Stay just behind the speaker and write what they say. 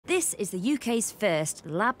This is the UK's first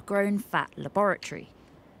lab-grown fat laboratory.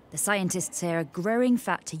 The scientists here are growing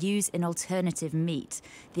fat to use in alternative meat.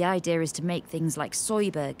 The idea is to make things like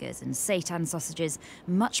soy burgers and seitan sausages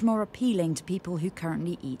much more appealing to people who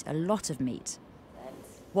currently eat a lot of meat.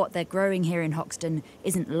 What they're growing here in Hoxton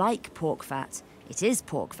isn't like pork fat, it is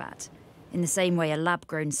pork fat. In the same way a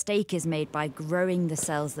lab-grown steak is made by growing the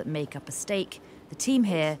cells that make up a steak, the team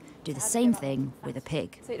here do the same thing with a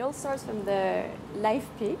pig. So it all starts from the live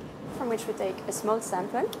pig, from which we take a small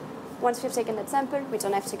sample. Once we've taken that sample, we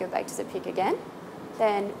don't have to go back to the pig again.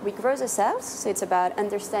 Then we grow the cells, so it's about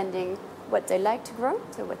understanding what they like to grow,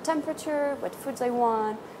 so what temperature, what foods they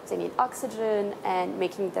want, they need oxygen, and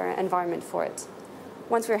making their environment for it.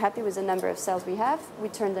 Once we're happy with the number of cells we have, we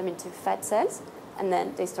turn them into fat cells, and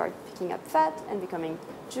then they start picking up fat and becoming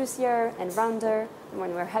juicier and rounder. And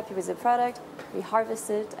when we're happy with the product, we harvest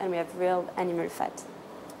it and we have real animal fat.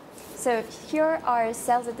 So here are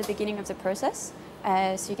cells at the beginning of the process.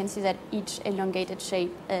 So you can see that each elongated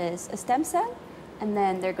shape is a stem cell, and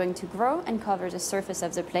then they're going to grow and cover the surface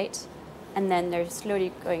of the plate. And then they're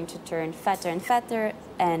slowly going to turn fatter and fatter,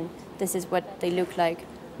 and this is what they look like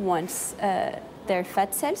once they're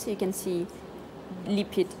fat cells. So you can see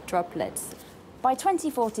lipid droplets. By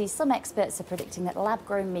 2040, some experts are predicting that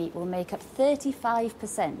lab-grown meat will make up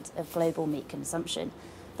 35% of global meat consumption.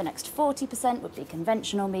 The next 40% would be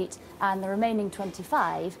conventional meat, and the remaining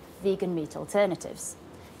 25% vegan meat alternatives.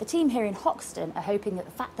 The team here in Hoxton are hoping that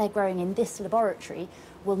the fat they're growing in this laboratory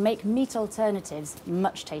will make meat alternatives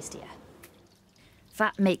much tastier.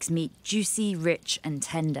 Fat makes meat juicy, rich and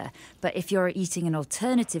tender, but if you're eating an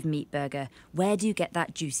alternative meat burger, where do you get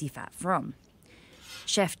that juicy fat from?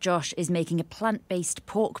 Chef Josh is making a plant-based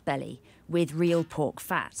pork belly with real pork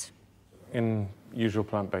fat. In usual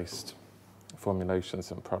plant-based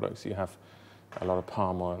formulations and products, you have a lot of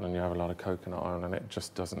palm oil and you have a lot of coconut oil, and it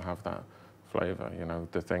just doesn't have that flavour. You know,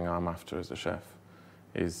 the thing I'm after as a chef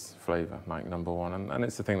is flavour, like #1, and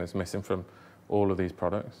it's the thing that's missing from all of these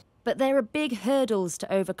products. But there are big hurdles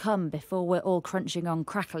to overcome before we're all crunching on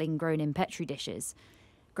crackling grown in Petri dishes.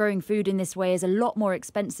 Growing food in this way is a lot more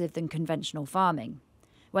expensive than conventional farming.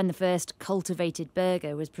 When the first cultivated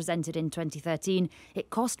burger was presented in 2013, it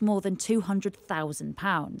cost more than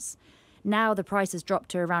 £200,000. Now the price has dropped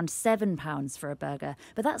to around £7 for a burger,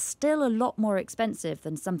 but that's still a lot more expensive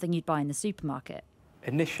than something you'd buy in the supermarket.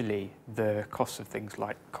 Initially, the cost of things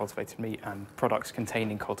like cultivated meat and products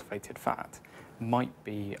containing cultivated fat might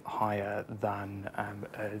be higher than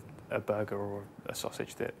a burger or a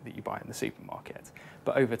sausage that you buy in the supermarket.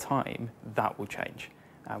 But over time, that will change.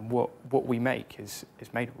 What we make is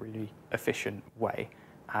made in a really efficient way.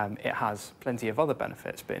 It has plenty of other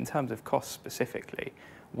benefits, but in terms of cost specifically,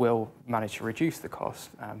 we'll manage to reduce the cost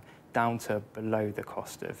down to below the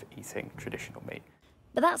cost of eating traditional meat.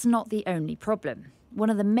 But that's not the only problem. One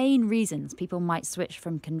of the main reasons people might switch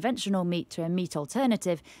from conventional meat to a meat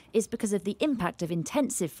alternative is because of the impact of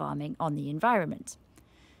intensive farming on the environment.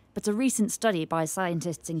 But a recent study by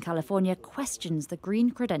scientists in California questions the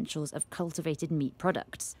green credentials of cultivated meat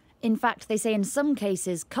products. In fact, they say in some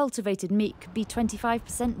cases cultivated meat could be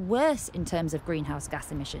 25% worse in terms of greenhouse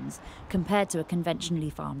gas emissions compared to a conventionally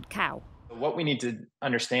farmed cow. What we need to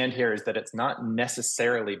understand here is that it's not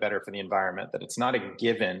necessarily better for the environment, that it's not a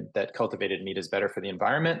given that cultivated meat is better for the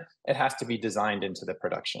environment. It has to be designed into the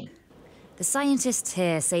production. The scientists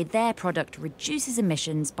here say their product reduces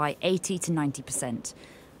emissions by 80 to 90%.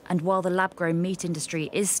 And while the lab-grown meat industry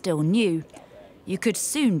is still new, you could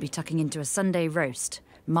soon be tucking into a Sunday roast,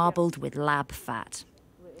 marbled with lab fat.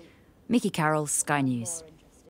 Carroll, Sky News.